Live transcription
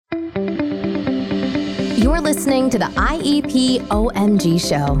You're listening to the IEP OMG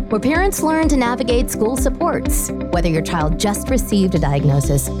Show, where parents learn to navigate school supports. Whether your child just received a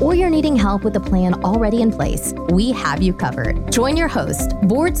diagnosis or you're needing help with a plan already in place, we have you covered. Join your host,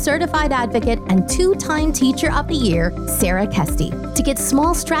 board-certified advocate and two-time Teacher of the Year, Sarah Kesty, to get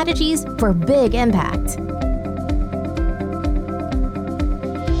small strategies for big impact.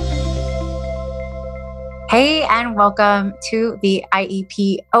 Hey, and welcome to the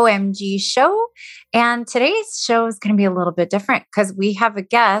IEP OMG show. And today's show is going to be a little bit different because we have a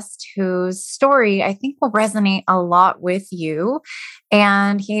guest whose story I think will resonate a lot with you.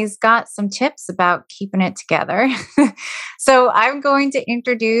 And he's got some tips about keeping it together. So I'm going to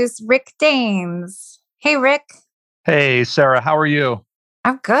introduce Rick Daynes. Hey, Rick. Hey, Sarah, how are you?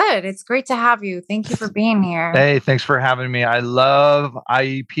 I'm good. It's great to have you. Thank you for being here. Hey, thanks for having me. I love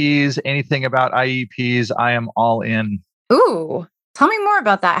IEPs. Anything about IEPs, I am all in. Ooh, tell me more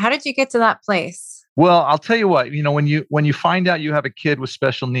about that. How did you get to that place? Well, I'll tell you what, when you find out you have a kid with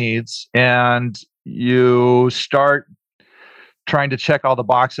special needs and you start trying to check all the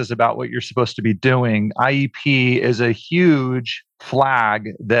boxes about what you're supposed to be doing, IEP is a huge flag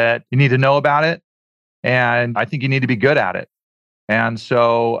that you need to know about it. And I think you need to be good at it. And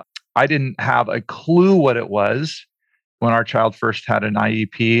so I didn't have a clue what it was when our child first had an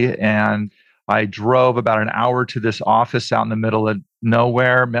IEP. And I drove about an hour to this office out in the middle of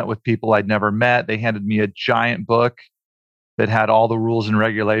nowhere, met with people I'd never met. They handed me a giant book that had all the rules and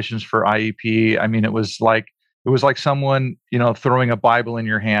regulations for IEP. I mean, it was like someone, throwing a Bible in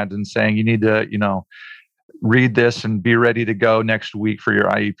your hand and saying, you need to, read this and be ready to go next week for your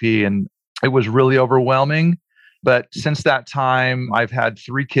IEP. And it was really overwhelming. But since that time, I've had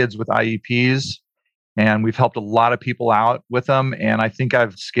 3 kids with IEPs, and we've helped a lot of people out with them. And I think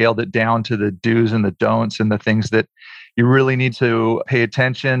I've scaled it down to the do's and the don'ts and the things that you really need to pay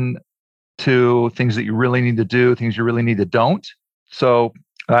attention to, things that you really need to do, things you really need to don't. So,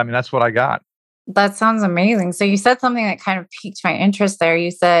 that's what I got. That sounds amazing. So you said something that kind of piqued my interest there. You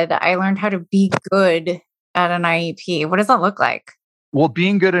said, I learned how to be good at an IEP. What does that look like? Well,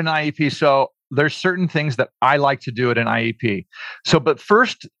 being good at an IEP. So there's certain things that I like to do at an IEP. So, but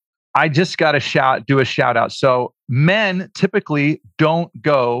first, I just got to do a shout out. So men typically don't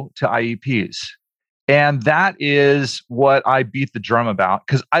go to IEPs. And that is what I beat the drum about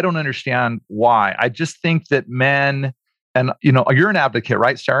because I don't understand why. I just think that men, and you're an advocate,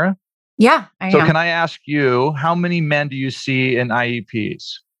 right, Sarah? Yeah, I am. So can I ask you, how many men do you see in IEPs?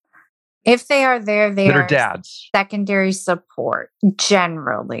 If they are there, they are dads. Secondary support,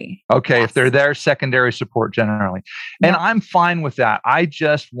 generally. Okay, yes. If they're there, secondary support, generally. And I'm fine with that. I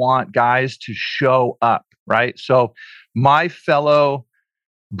just want guys to show up, right? So my fellow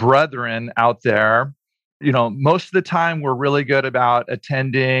brethren out there, most of the time we're really good about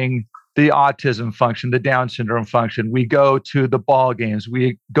attending the autism function, the Down syndrome function. We go to the ball games.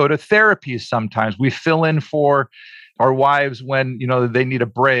 We go to therapies sometimes. We fill in for our wives when, they need a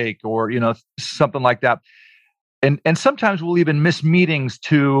break or, something like that. And sometimes we'll even miss meetings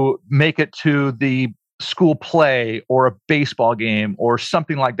to make it to the school play or a baseball game or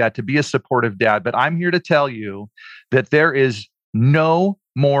something like that to be a supportive dad. But I'm here to tell you that there is no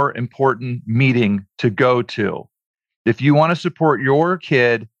more important meeting to go to. If you want to support your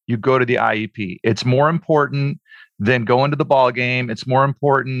kid, you go to the IEP. It's more important than going to the ball game. It's more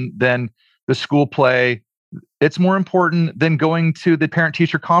important than the school play. It's more important than going to the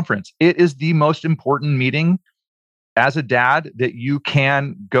parent-teacher conference. It is the most important meeting as a dad that you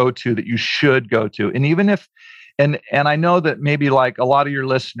can go to, that you should go to. And even if, and I know that maybe like a lot of your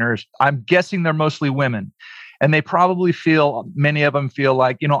listeners, I'm guessing they're mostly women, and they probably many of them feel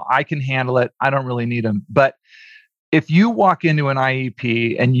like, I can handle it. I don't really need them. But if you walk into an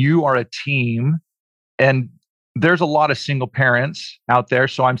IEP and you are a team, and there's a lot of single parents out there,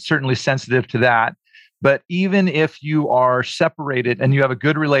 so I'm certainly sensitive to that. But even if you are separated and you have a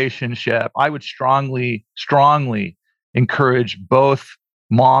good relationship, I would strongly, strongly encourage both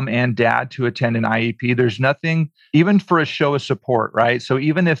mom and dad to attend an IEP. There's nothing, even for a show of support, right? So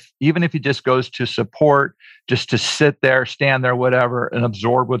even if he just goes to support, just to sit there, stand there, whatever, and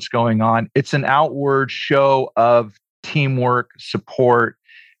absorb what's going on, it's an outward show of teamwork, support.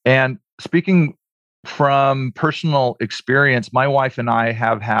 And speaking from personal experience, my wife and I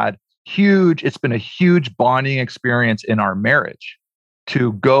have had it's been a huge bonding experience in our marriage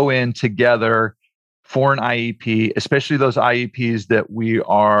to go in together for an IEP, especially those IEPs that we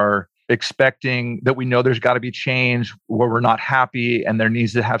are expecting, that we know there's got to be change, where we're not happy and there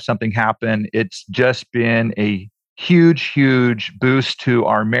needs to have something happen. It's just been a huge, huge boost to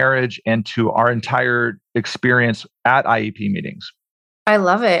our marriage and to our entire experience at IEP meetings. I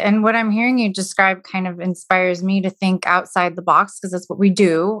love it. And what I'm hearing you describe kind of inspires me to think outside the box because that's what we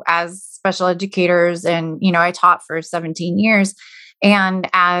do as special educators. And, I taught for 17 years. And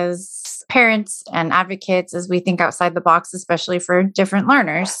as parents and advocates, as we think outside the box, especially for different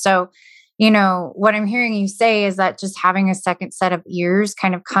learners. So, what I'm hearing you say is that just having a second set of ears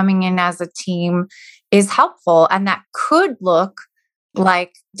kind of coming in as a team is helpful. And that could look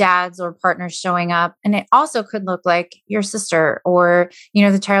like dads or partners showing up. And it also could look like your sister or,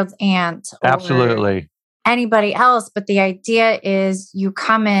 the child's aunt or Absolutely. anybody else. But the idea is you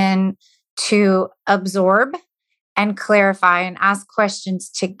come in to absorb and clarify and ask questions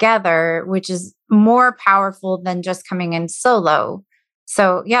together, which is more powerful than just coming in solo.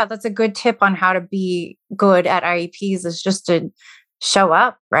 So yeah, that's a good tip on how to be good at IEPs is just to show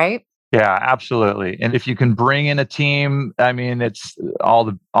up, right? Yeah, absolutely. And if you can bring in a team, I mean, it's all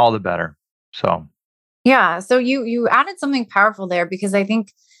the better. So Yeah. So you added something powerful there because I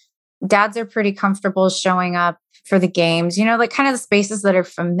think dads are pretty comfortable showing up for the games, like kind of the spaces that are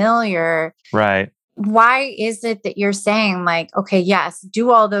familiar. right. Why is it that you're saying like, okay, yes,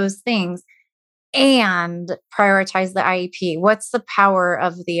 do all those things and prioritize the IEP? What's the power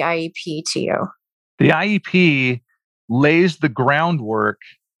of the IEP to you? The IEP lays the groundwork.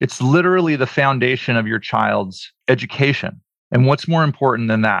 It's literally the foundation of your child's education. And what's more important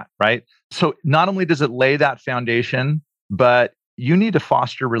than that, right? So not only does it lay that foundation, but you need to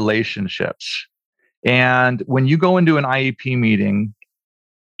foster relationships. And when you go into an IEP meeting,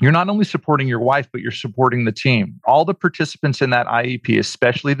 you're not only supporting your wife, but you're supporting the team. All the participants in that IEP,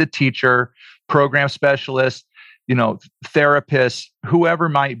 especially the teacher, program specialist, therapists, whoever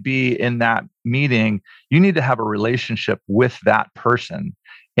might be in that meeting, you need to have a relationship with that person.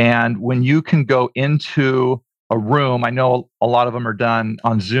 And when you can go into a room, I know a lot of them are done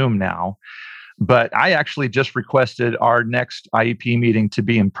on Zoom now, but I actually just requested our next IEP meeting to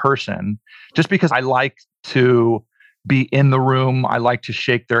be in person, just because I like to be in the room. I like to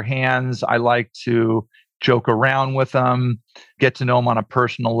shake their hands. I like to joke around with them, get to know them on a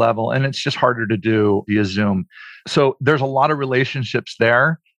personal level. And it's just harder to do via Zoom. So there's a lot of relationships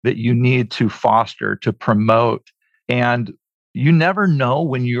there that you need to foster, to promote. And you never know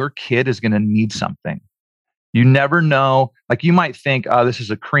when your kid is going to need something. You never know. Like you might think, oh, this is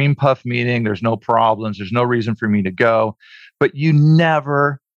a cream puff meeting. There's no problems. There's no reason for me to go. But you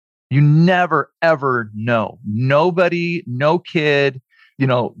never ever know. Nobody, no kid,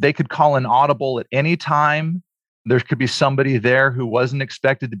 they could call an audible at any time. There could be somebody there who wasn't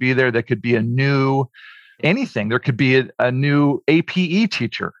expected to be there. There could be a new anything. There could be a new APE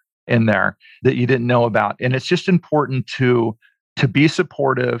teacher in there that you didn't know about. And it's just important to be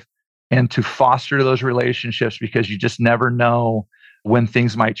supportive and to foster those relationships because you just never know when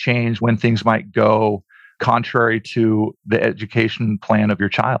things might change, when things might go contrary to the education plan of your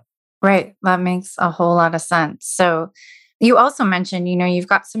child. Right. That makes a whole lot of sense. So you also mentioned, you've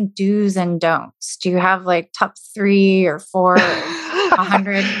got some do's and don'ts. Do you have like top 3 or 4,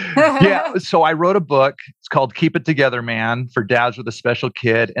 100? Yeah. So I wrote a book. It's called Keep It Together, Man, for dads with a special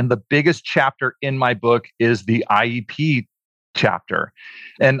kid. And the biggest chapter in my book is the IEP chapter.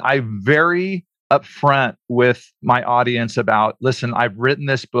 And I'm very upfront with my audience about, listen, I've written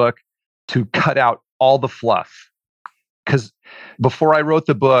this book to cut out all the fluff. Because before I wrote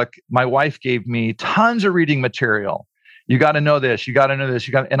the book, my wife gave me tons of reading material. You got to know this, you got to know this,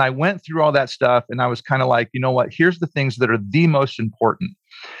 and I went through all that stuff and I was kind of like, you know what, here's the things that are the most important.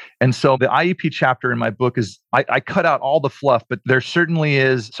 And so the IEP chapter in my book is, I cut out all the fluff, but there certainly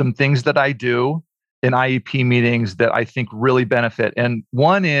is some things that I do in IEP meetings that I think really benefit. And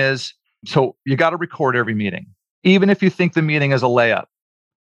one is, so you got to record every meeting. Even if you think the meeting is a layup,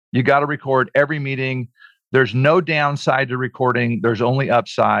 you got to record every meeting. There's no downside to recording. There's only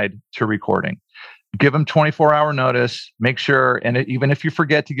upside to recording. Give them 24-hour notice. Make sure, and even if you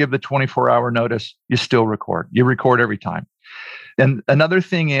forget to give the 24-hour notice, you still record. You record every time. And another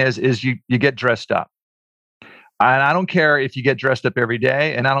thing is you get dressed up. And I don't care if you get dressed up every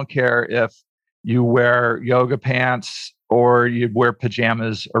day, and I don't care if you wear yoga pants or you wear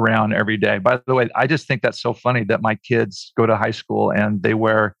pajamas around every day. By the way, I just think that's so funny that my kids go to high school and they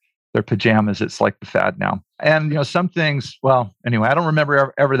wear their pajamas. It's like the fad now. And, some things, well, anyway, I don't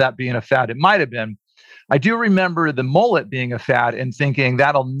remember ever that being a fad. It might have been. I do remember the mullet being a fad and thinking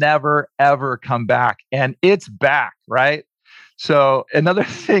that'll never, ever come back. And it's back, right? So another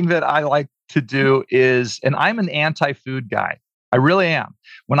thing that I like to do is, and I'm an anti-food guy. I really am.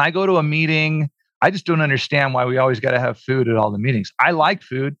 When I go to a meeting, I just don't understand why we always got to have food at all the meetings. I like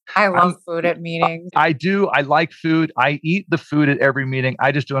food. I love food at meetings. I do. I like food. I eat the food at every meeting.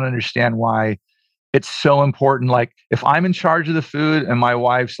 I just don't understand why it's so important. Like if I'm in charge of the food and my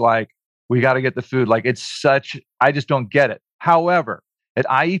wife's like, we got to get the food, like I just don't get it. However, at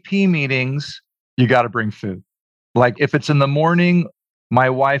IEP meetings, you got to bring food. Like if it's in the morning, my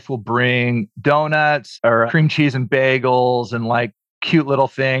wife will bring donuts or cream cheese and bagels and like cute little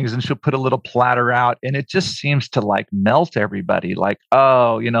things. And she'll put a little platter out and it just seems to like melt everybody. Like,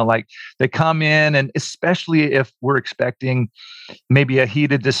 oh, like they come in, and especially if we're expecting maybe a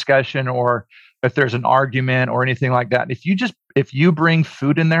heated discussion or if there's an argument or anything like that. If you bring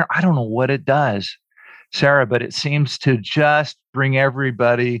food in there, I don't know what it does, Sarah, but it seems to just bring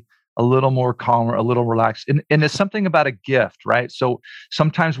everybody a little more calmer, a little relaxed. And it's something about a gift, right? So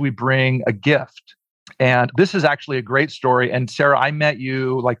sometimes we bring a gift. And this is actually a great story. And Sarah, I met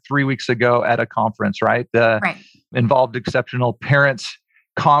you like 3 weeks ago at a conference, right? The Right. Involved Exceptional Parents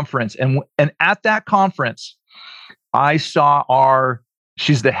Conference. And at that conference, I saw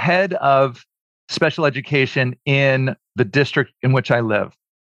she's the head of special education in the district in which I live.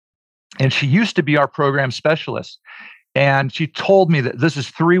 And she used to be our program specialist. And she told me that this is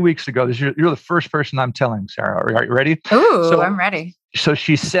 3 weeks ago. You're the first person I'm telling, Sarah. Are you ready? Ooh, I'm ready. So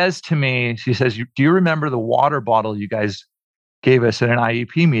she says to me, do you remember the water bottle you guys gave us at an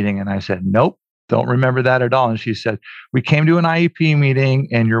IEP meeting? And I said, nope, don't remember that at all. And she said, we came to an IEP meeting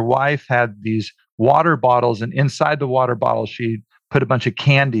and your wife had these water bottles, and inside the water bottle, she put a bunch of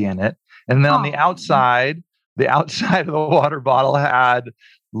candy in it. And then on the outside of the water bottle had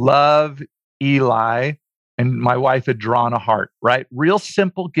love, Eli, and my wife had drawn a heart, right? Real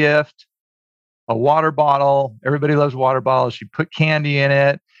simple gift, a water bottle. Everybody loves water bottles. She put candy in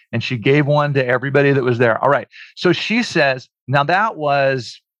it and she gave one to everybody that was there. All right. So she says, now that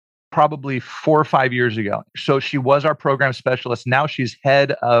was probably 4 or 5 years ago. So she was our program specialist. Now she's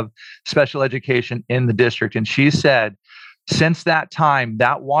head of special education in the district. And she said, since that time,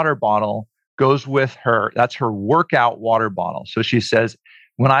 that water bottle goes with her. That's her workout water bottle. So she says,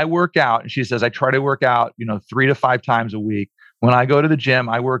 when I work out, and she says, I try to work out, 3 to 5 times a week. When I go to the gym,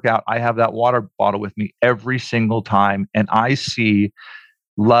 I work out, I have that water bottle with me every single time. And I see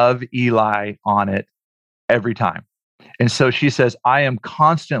love Eli on it every time. And so she says, I am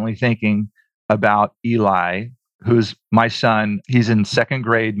constantly thinking about Eli, who's my son. He's in 2nd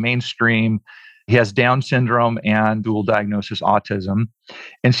grade, mainstream. He has Down syndrome and dual diagnosis autism.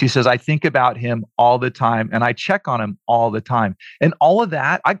 And she says, I think about him all the time and I check on him all the time. And all of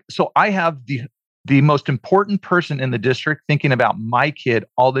that, I have the most important person in the district thinking about my kid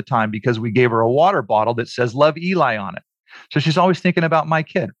all the time because we gave her a water bottle that says love Eli on it. So she's always thinking about my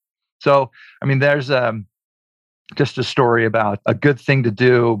kid. So, there's just a story about a good thing to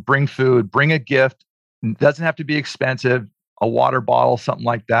do. Bring food, bring a gift. It doesn't have to be expensive, a water bottle, something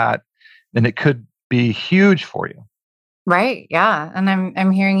like that. And it could be huge for you. Right. Yeah. And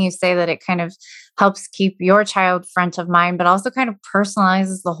I'm hearing you say that it kind of helps keep your child front of mind, but also kind of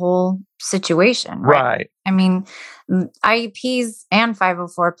personalizes the whole situation. Right. IEPs and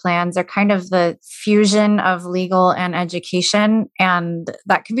 504 plans are kind of the fusion of legal and education. And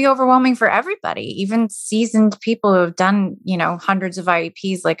that can be overwhelming for everybody, even seasoned people who have done, hundreds of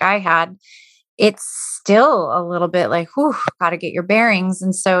IEPs like I had. It's still a little bit like, whew, got to get your bearings.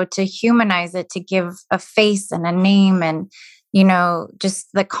 And so to humanize it, to give a face and a name and, just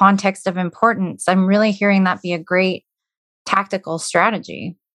the context of importance, I'm really hearing that be a great tactical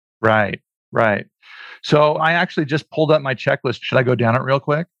strategy. Right. So I actually just pulled up my checklist. Should I go down it real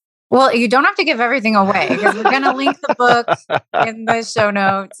quick? Well, you don't have to give everything away because we're going to link the book in the show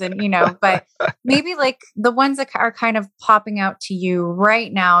notes and, but maybe like the ones that are kind of popping out to you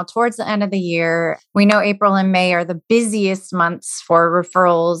right now towards the end of the year. We know April and May are the busiest months for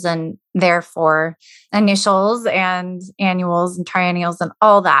referrals and therefore initials and annuals and triennials and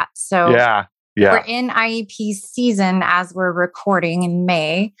all that. So yeah. We're in IEP season as we're recording in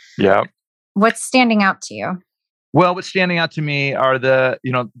May. Yeah. What's standing out to you? Well, what's standing out to me are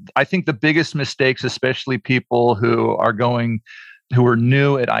I think the biggest mistakes, especially people who are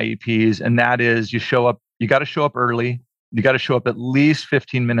new at IEPs, and that is you got to show up early. You got to show up at least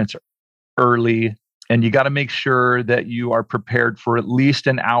 15 minutes early, and you got to make sure that you are prepared for at least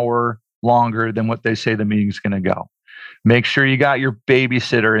an hour longer than what they say the meeting's going to go. Make sure you got your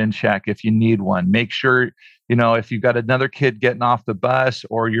babysitter in check if you need one. Make sure, if you've got another kid getting off the bus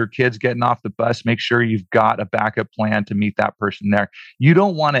or your kid's getting off the bus, make sure you've got a backup plan to meet that person there. You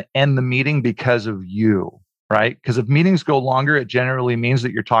don't want to end the meeting because of you, right? Because if meetings go longer, it generally means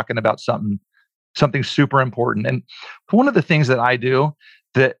that you're talking about something super important. And one of the things that I do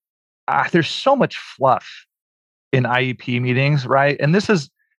that there's so much fluff in IEP meetings, right? And this is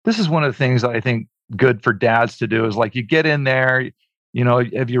one of the things that I think good for dads to do is like you get in there,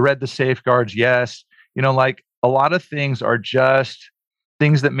 Have you read the safeguards? Yes. Like a lot of things are just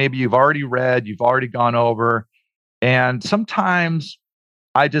things that maybe you've already read, you've already gone over. And sometimes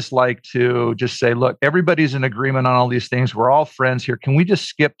I just like to just say, look, everybody's in agreement on all these things. We're all friends here. Can we just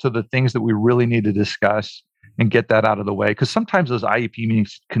skip to the things that we really need to discuss and get that out of the way? Because sometimes those IEP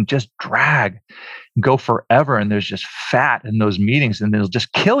meetings can just drag and go forever. And there's just fat in those meetings and it'll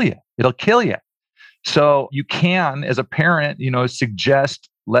just kill you. It'll kill you. So you can, as a parent, suggest,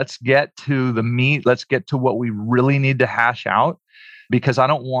 let's get to the meat. Let's get to what we really need to hash out, because I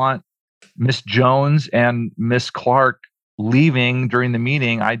don't want Miss Jones and Miss Clark leaving during the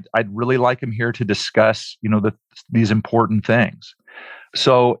meeting. I'd really like them here to discuss, these important things.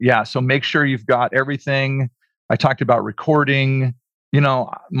 So make sure you've got everything. I talked about recording.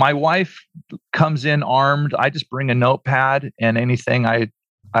 My wife comes in armed. I just bring a notepad, and anything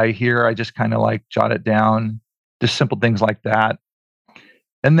I hear, I just kind of like jot it down, just simple things like that.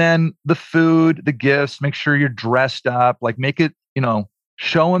 And then the food, the gifts, make sure you're dressed up, like make it,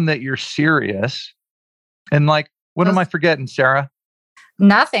 show them that you're serious. And like, what am I forgetting, Sarah?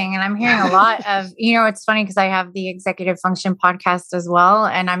 Nothing. And I'm hearing a lot of, it's funny because I have the executive function podcast as well.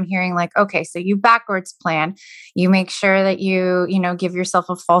 And I'm hearing like, okay, so you backwards plan, you make sure that you give yourself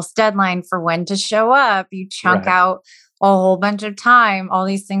a false deadline for when to show up, you chunk out a whole bunch of time, all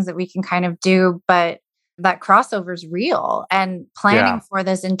these things that we can kind of do, but that crossover is real, and planning for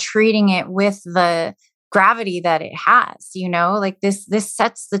this and treating it with the gravity that it has, like this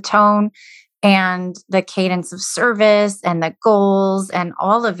sets the tone and the cadence of service and the goals, and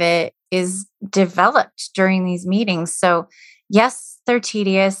all of it is developed during these meetings. So yes, they're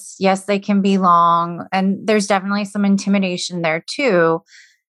tedious. Yes, they can be long, and there's definitely some intimidation there too.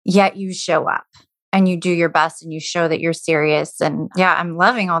 Yet you show up and you do your best and you show that you're serious. And yeah, I'm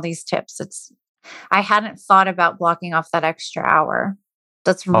loving all these tips. I hadn't thought about blocking off that extra hour.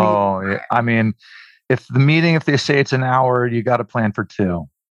 That's really I mean, if they say it's an hour, you got to plan for 2.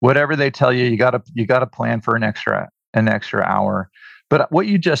 Whatever they tell you, you got to plan for an extra hour. But what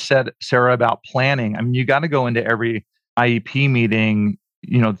you just said, Sarah, about planning, I mean, you got to go into every IEP meeting,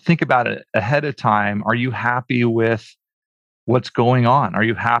 think about it ahead of time. Are you happy with what's going on? Are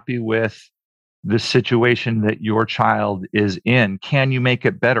you happy with the situation that your child is in? Can you make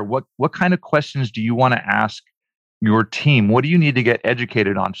it better? What kind of questions do you want to ask your team? What do you need to get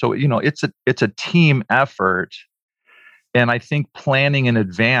educated on? So, it's a team effort. And I think planning in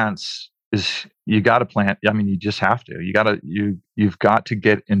advance is, you got to plan. I mean, you just have to. You've got to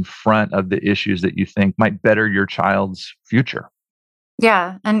get in front of the issues that you think might better your child's future.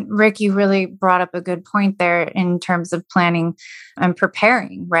 Yeah. And Rick, you really brought up a good point there in terms of planning and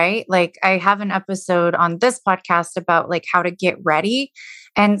preparing, right? Like I have an episode on this podcast about like how to get ready.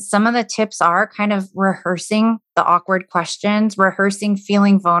 And some of the tips are kind of rehearsing the awkward questions, rehearsing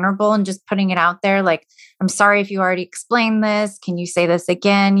feeling vulnerable and just putting it out there. Like, I'm sorry if you already explained this. Can you say this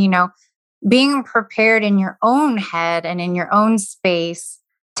again? Being prepared in your own head and in your own space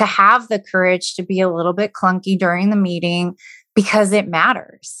to have the courage to be a little bit clunky during the meeting, because it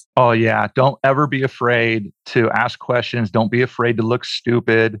matters. Oh yeah. Don't ever be afraid to ask questions. Don't be afraid to look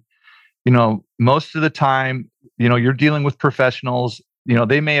stupid. Most of the time, you're dealing with professionals.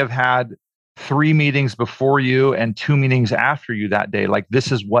 They may have had 3 meetings before you and 2 meetings after you that day. Like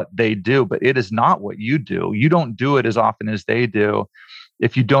this is what they do, but it is not what you do. You don't do it as often as they do.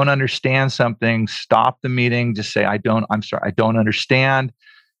 If you don't understand something, stop the meeting. Just say, I'm sorry, I don't understand.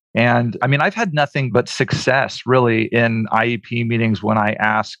 And I mean, I've had nothing but success really in IEP meetings when I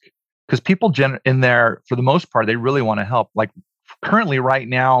ask, because people in there, for the most part, they really want to help. Like currently right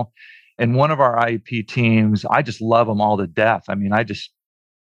now in one of our IEP teams, I just love them all to death. I mean, I just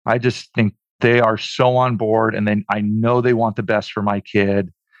think they are so on board, and then I know they want the best for my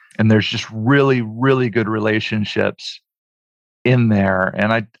kid. And there's just really, really good relationships in there.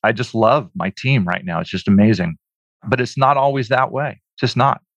 And I just love my team right now. It's just amazing. But it's not always that way. It's just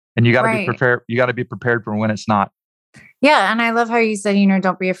not. And you got to be prepared. You got to be prepared for when it's not. Yeah. And I love how you said,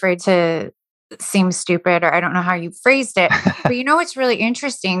 don't be afraid to seem stupid, or I don't know how you phrased it. But what's really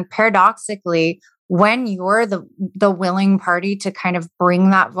interesting, paradoxically, when you're the willing party to kind of bring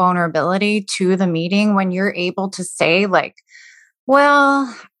that vulnerability to the meeting, when you're able to say like,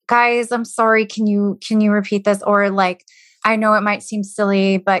 well, guys, I'm sorry. Can you repeat this? Or like, I know it might seem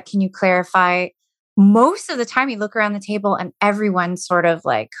silly, but can you clarify? Most of the time you look around the table and everyone sort of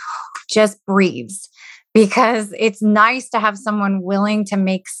like just breathes, because it's nice to have someone willing to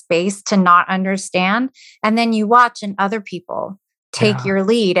make space to not understand. And then you watch and other people take your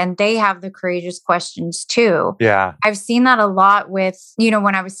lead and they have the courageous questions too. Yeah. I've seen that a lot with,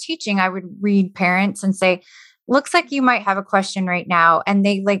 when I was teaching, I would read parents and say, looks like you might have a question right now. And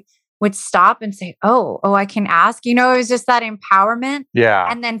they like would stop and say, oh, I can ask. It was just that empowerment. Yeah.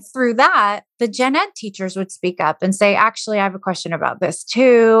 And then through that, the gen ed teachers would speak up and say, actually, I have a question about this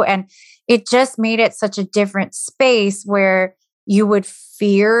too. And it just made it such a different space where you would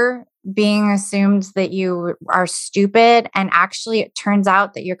fear being assumed that you are stupid. And actually, it turns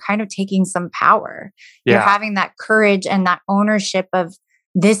out that you're kind of taking some power. Yeah. You're having that courage and that ownership of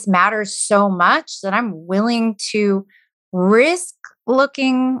this matters so much that I'm willing to risk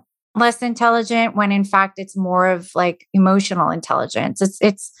looking less intelligent when in fact it's more of like emotional intelligence.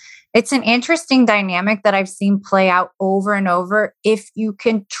 It's an interesting dynamic that I've seen play out over and over if you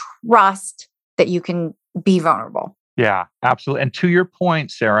can trust that you can be vulnerable. Yeah, absolutely. And to your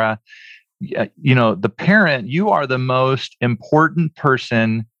point, Sarah, the parent, you are the most important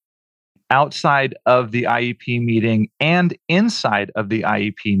person outside of the IEP meeting and inside of the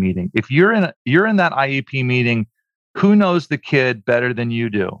IEP meeting. If you're in that IEP meeting, who knows the kid better than you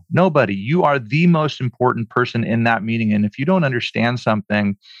do? Nobody. You are the most important person in that meeting. And if you don't understand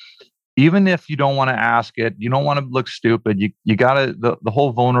something, even if you don't want to ask it, you don't want to look stupid, you gotta, the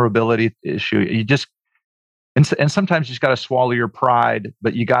whole vulnerability issue, you just, and sometimes you just gotta swallow your pride,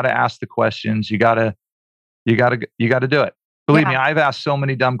 but you gotta ask the questions. You gotta do it. Believe me, I've asked so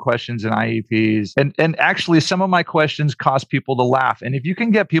many dumb questions in IEPs, and actually some of my questions cause people to laugh. And if you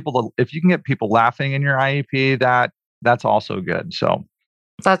can get people laughing in your IEP, that's also good. So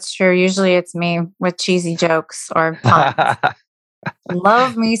that's true. Usually it's me with cheesy jokes or puns.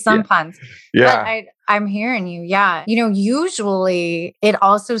 Love me some puns. Yeah. But I'm hearing you. Yeah. Usually it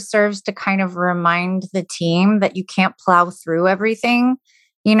also serves to kind of remind the team that you can't plow through everything.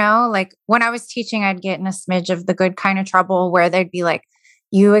 Like when I was teaching, I'd get in a smidge of the good kind of trouble where they'd be like,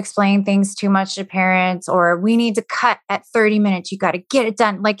 you explain things too much to parents, or we need to cut at 30 minutes. You got to get it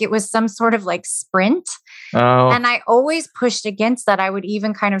done. Like it was some sort of like sprint. Oh. And I always pushed against that. I would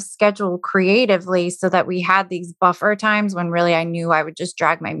even kind of schedule creatively so that we had these buffer times when really I knew I would just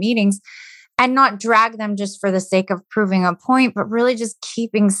drag my meetings and not drag them just for the sake of proving a point, but really just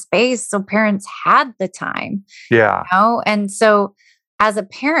keeping space so parents had the time. Yeah. And so as a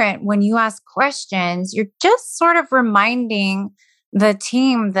parent, when you ask questions, you're just sort of reminding the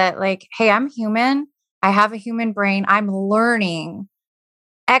team that like, hey, I'm human. I have a human brain. I'm learning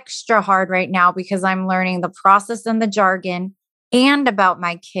extra hard right now because I'm learning the process and the jargon and about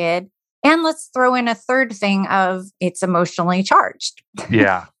my kid. And let's throw in a third thing of it's emotionally charged.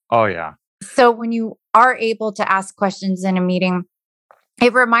 Yeah. Oh, yeah. So when you are able to ask questions in a meeting,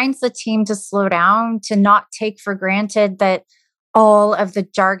 it reminds the team to slow down, to not take for granted that all of the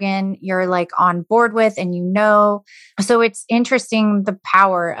jargon you're like on board with and So it's interesting the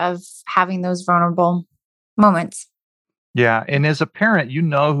power of having those vulnerable moments. Yeah. And as a parent, you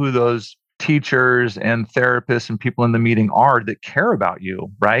know who those teachers and therapists and people in the meeting are that care about you,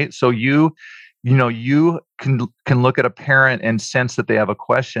 right? So you can look at a parent and sense that they have a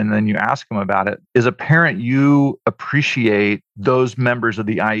question, and then you ask them about it. As a parent, you appreciate those members of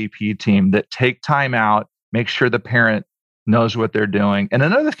the IEP team that take time out, make sure the parent knows what they're doing. And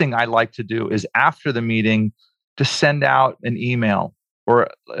another thing I like to do is after the meeting, to send out an email or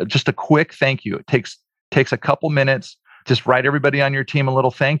just a quick thank you. It takes a couple minutes. Just write everybody on your team a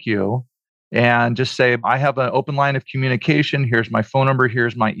little thank you and just say, I have an open line of communication. Here's my phone number.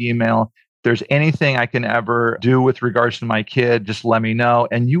 Here's my email. If there's anything I can ever do with regards to my kid, just let me know.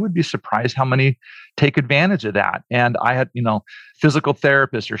 And you would be surprised how many take advantage of that. And I had, physical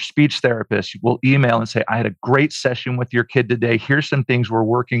therapists or speech therapists will email and say, I had a great session with your kid today. Here's some things we're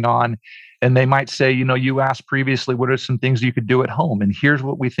working on. And they might say, you asked previously, what are some things you could do at home? And here's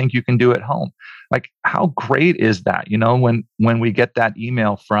what we think you can do at home. Like, how great is that? When we get that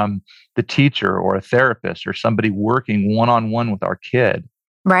email from the teacher or a therapist or somebody working one-on-one with our kid.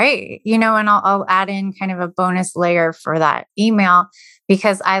 Right. And I'll add in kind of a bonus layer for that email,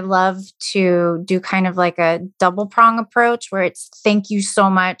 because I love to do kind of like a double prong approach where it's thank you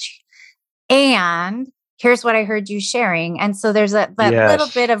so much. And here's what I heard you sharing. And so there's that little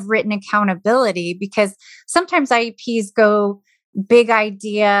bit of written accountability, because sometimes IEPs go big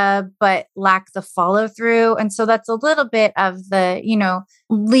idea, but lack the follow through. And so that's a little bit of the,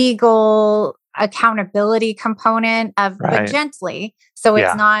 legal accountability component of, but gently. So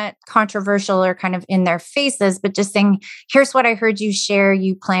it's not controversial or kind of in their faces, but just saying, here's what I heard you share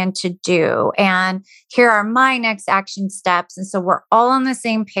you plan to do. And here are my next action steps. And so we're all on the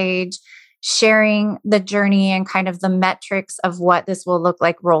same page, sharing the journey and kind of the metrics of what this will look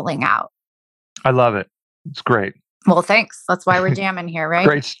like rolling out. I love it. It's great. Well, thanks. That's why we're jamming here, right?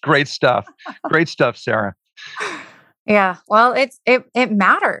 Great stuff. Great stuff, Sarah. Yeah. Well, it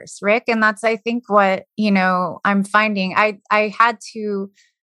matters, Rick. And that's, I think, what, I'm finding. I had to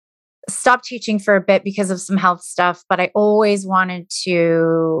stop teaching for a bit because of some health stuff, but I always wanted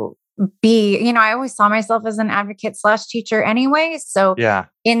to be, I always saw myself as an advocate slash teacher anyway. So Yeah.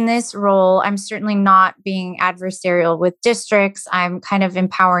 in this role, I'm certainly not being adversarial with districts. I'm kind of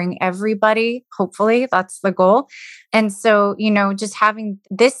empowering everybody. Hopefully that's the goal. And so, just having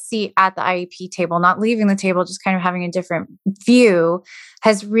this seat at the IEP table, not leaving the table, just kind of having a different view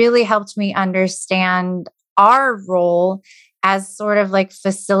has really helped me understand our role as sort of like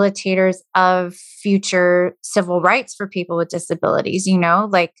facilitators of future civil rights for people with disabilities,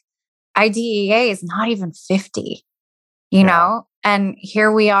 like IDEA is not even 50, and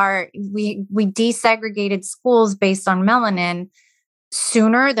here we are, we desegregated schools based on melanin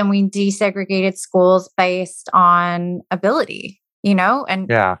sooner than we desegregated schools based on ability, and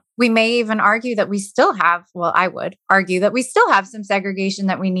Yeah. we may even argue that we still have, well, I would argue that we still have some segregation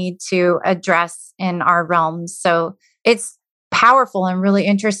that we need to address in our realms. So it's powerful and really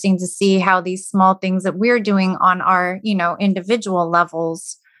interesting to see how these small things that we're doing on our, individual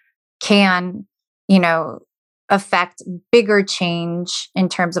levels can, affect bigger change in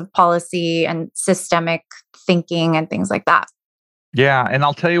terms of policy and systemic thinking and things like that. Yeah. And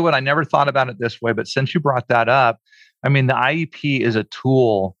I'll tell you what, I never thought about it this way, but since you brought that up, I mean, the IEP is a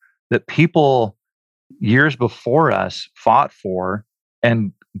tool that people years before us fought for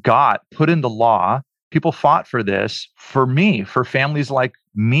and got put into law. People fought for this for me, for families like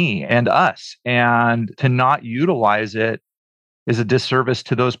me and us. And to not utilize it is a disservice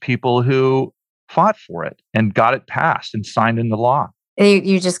to those people who fought for it and got it passed and signed into law.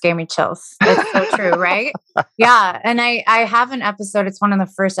 You just gave me chills. It's so true, right? Yeah. And I have an episode, it's one of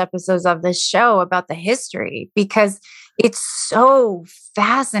the first episodes of this show about the history, because it's so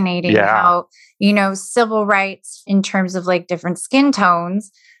fascinating how, civil rights in terms of like different skin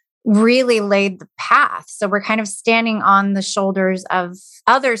tones really laid the path. So we're kind of standing on the shoulders of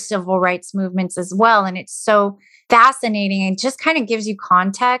other civil rights movements as well. And it's so fascinating and just kind of gives you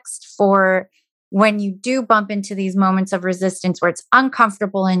context for when you do bump into these moments of resistance where it's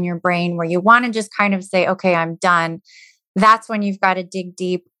uncomfortable in your brain, where you want to just kind of say, okay, I'm done. That's when you've got to dig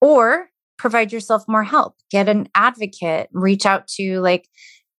deep or provide yourself more help, get an advocate, reach out to like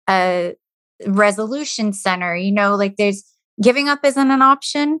a resolution center, like there's giving up isn't an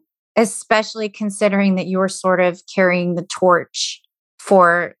option, especially considering that you're sort of carrying the torch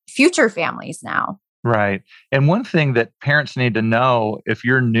for future families now. Right. And one thing that parents need to know if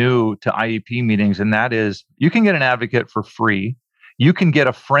you're new to IEP meetings, and that is you can get an advocate for free. You can get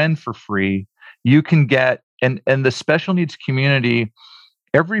a friend for free. You can get, and the special needs community,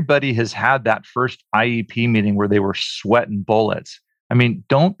 everybody has had that first IEP meeting where they were sweating bullets. I mean,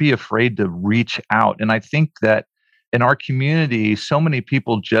 don't be afraid to reach out. And I think that in our community, so many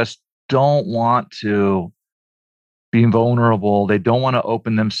people just don't want to be vulnerable. They don't want to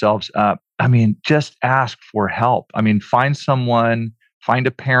open themselves up. I mean, just ask for help. I mean, find someone, find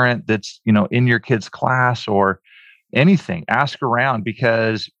a parent that's, in your kid's class or anything. Ask around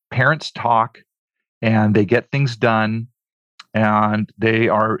because parents talk and they get things done and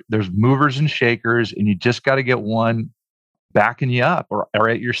there's movers and shakers and you just got to get one backing you up or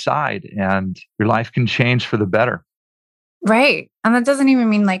at your side and your life can change for the better. Right. And that doesn't even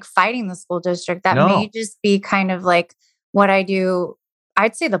mean like fighting the school district. That may No. just be kind of like what I do.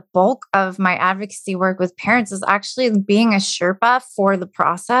 I'd say the bulk of my advocacy work with parents is actually being a Sherpa for the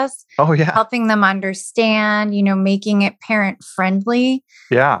process. Oh, yeah. Helping them understand, making it parent friendly.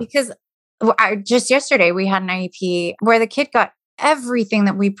 Yeah. Because just yesterday we had an IEP where the kid got everything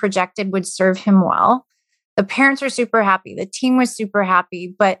that we projected would serve him well. The parents were super happy. The team was super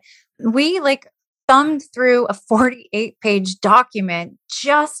happy, but we thumbed through a 48-page document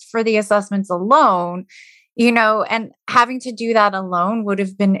just for the assessments alone, and having to do that alone would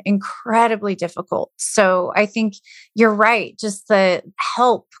have been incredibly difficult. So I think you're right. Just the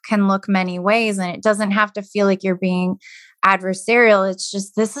help can look many ways, and it doesn't have to feel like you're being adversarial. It's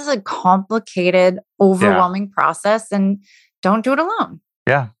just, this is a complicated, overwhelming process, and don't do it alone.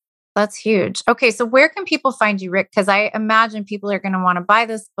 Yeah. That's huge. Okay. So where can people find you, Rick? Because I imagine people are going to want to buy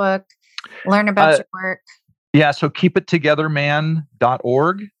this book, learn about your work. Yeah. So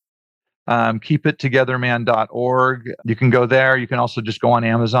keepittogetherman.org. Keepittogetherman.org. You can go there. You can also just go on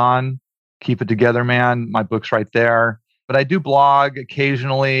Amazon. Keep It Together Man. My book's right there. But I do blog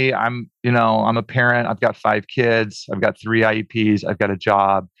occasionally. I'm a parent. I've got 5 kids. I've got 3 IEPs. I've got a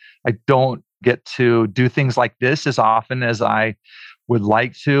job. I don't get to do things like this as often as I would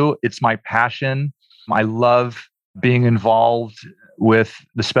like to. It's my passion. I love being involved with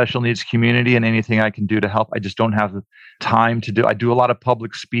the special needs community and anything I can do to help. I just don't have the time to do. I do a lot of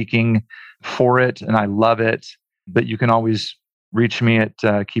public speaking for it, and I love it. But you can always reach me at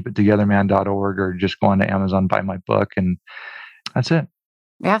keepittogetherman.org or just go on to Amazon, buy my book, and that's it.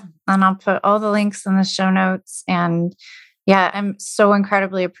 Yeah. And I'll put all the links in the show notes. And yeah, I'm so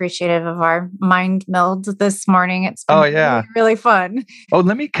incredibly appreciative of our mind meld this morning. It's been really, really fun.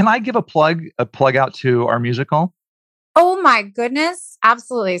 Can I give a plug out to our musical? Oh my goodness.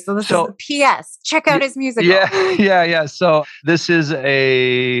 Absolutely. So this is the PS. Check out his musical. Yeah. So this is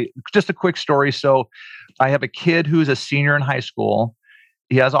just a quick story. So I have a kid who's a senior in high school.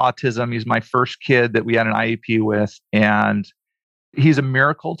 He has autism. He's my first kid that we had an IEP with. And he's a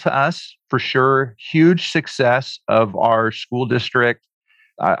miracle to us for sure. Huge success of our school district.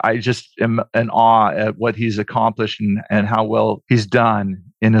 I just am in awe at what he's accomplished and how well he's done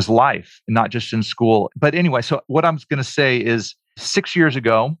in his life, and not just in school. But anyway, so what I'm going to say is 6 years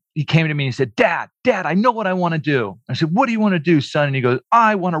ago, he came to me and he said, Dad, I know what I want to do. I said, what do you want to do, son? And he goes,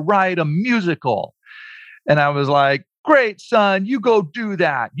 I want to write a musical. And I was like, great, son, you go do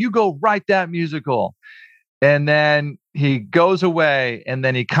that. You go write that musical. And then he goes away and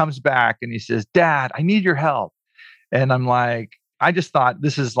then he comes back and he says, Dad, I need your help. And I'm like, I just thought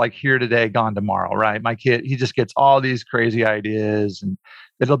this is like here today, gone tomorrow, right? My kid, he just gets all these crazy ideas and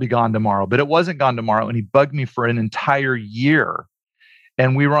it'll be gone tomorrow. But it wasn't gone tomorrow. And he bugged me for an entire year.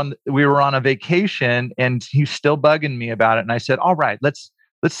 And we were on a vacation and he's still bugging me about it. And I said, all right, let's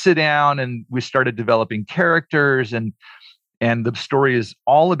sit down. And we started developing characters, and the story is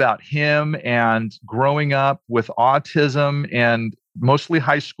all about him and growing up with autism and mostly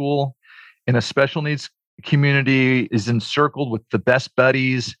high school in a special needs community, is encircled with the best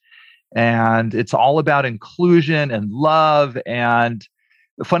buddies. And it's all about inclusion and love. And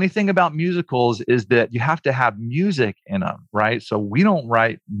the funny thing about musicals is that you have to have music in them, right? So we don't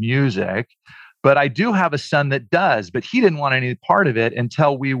write music, but I do have a son that does, but he didn't want any part of it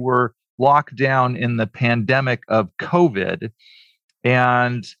until we were locked down in the pandemic of COVID.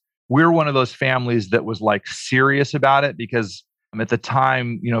 And we're one of those families that was like serious about it, because at the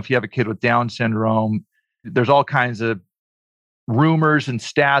time, if you have a kid with Down syndrome, there's all kinds of rumors and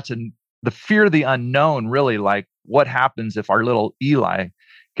stats and the fear of the unknown, really, like what happens if our little Eli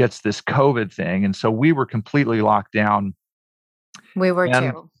gets this COVID thing. And so we were completely locked down. We were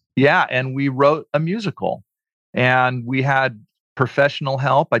too. Yeah. And we wrote a musical and we had professional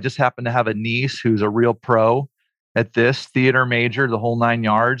help. I just happened to have a niece who's a real pro at this, theater major, the whole 9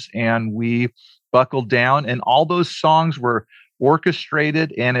 yards. And we buckled down, and all those songs were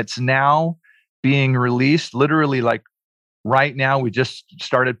orchestrated, and it's now being released literally like right now. We just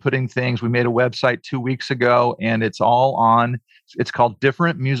started putting things. We made a website 2 weeks ago, and it's all on. It's called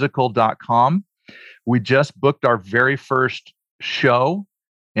differentmusical.com. We just booked our very first show,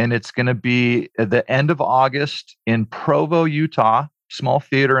 and it's going to be at the end of August in Provo, Utah, small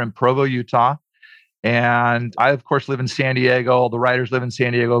theater in Provo, Utah. And I, of course, live in San Diego. All the writers live in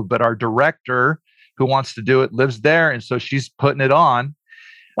San Diego, but our director who wants to do it lives there. And so she's putting it on.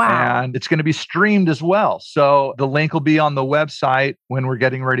 Wow. And it's going to be streamed as well. So the link will be on the website when we're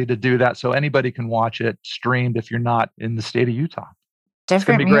getting ready to do that. So anybody can watch it streamed if you're not in the state of Utah.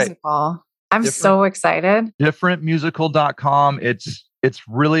 Different musical. I'm so excited. Differentmusical.com. It's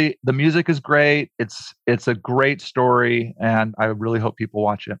really, the music is great. It's a great story. And I really hope people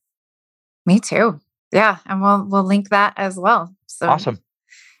watch it. Me too. Yeah. And we'll link that as well. So awesome.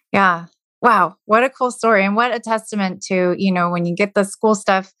 Yeah. Wow. What a cool story. And what a testament to, when you get the school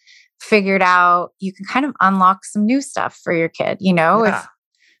stuff figured out, you can kind of unlock some new stuff for your kid, if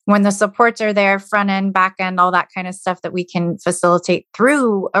when the supports are there, front end, back end, all that kind of stuff that we can facilitate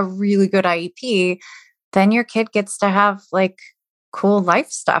through a really good IEP, then your kid gets to have like cool life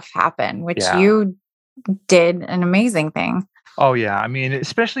stuff happen, which you did an amazing thing. Oh yeah. I mean,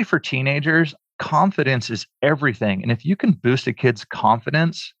 especially for teenagers, confidence is everything. And if you can boost a kid's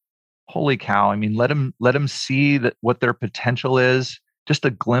confidence, holy cow. I mean, let them see what their potential is, just a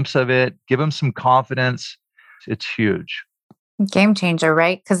glimpse of it, give them some confidence. It's huge. Game changer,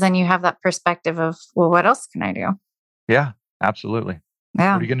 right? Because then you have that perspective of, well, what else can I do? Yeah, absolutely.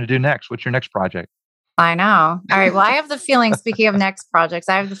 Yeah. What are you going to do next? What's your next project? I know. All right. Well, I have the feeling, speaking of next projects,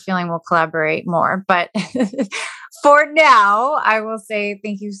 I have the feeling we'll collaborate more. But for now, I will say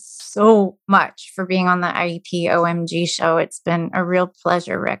thank you so much for being on the IEP OMG show. It's been a real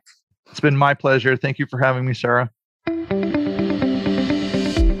pleasure, Rick. It's been my pleasure. Thank you for having me, Sarah.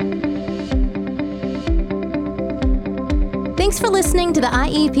 Thanks for listening to the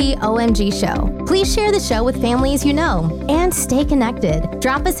IEP OMG show. Please share the show with families you know and stay connected.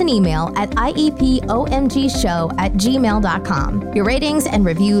 Drop us an email at iepomgshow@gmail.com. Your ratings and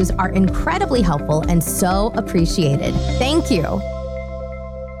reviews are incredibly helpful and so appreciated. Thank you.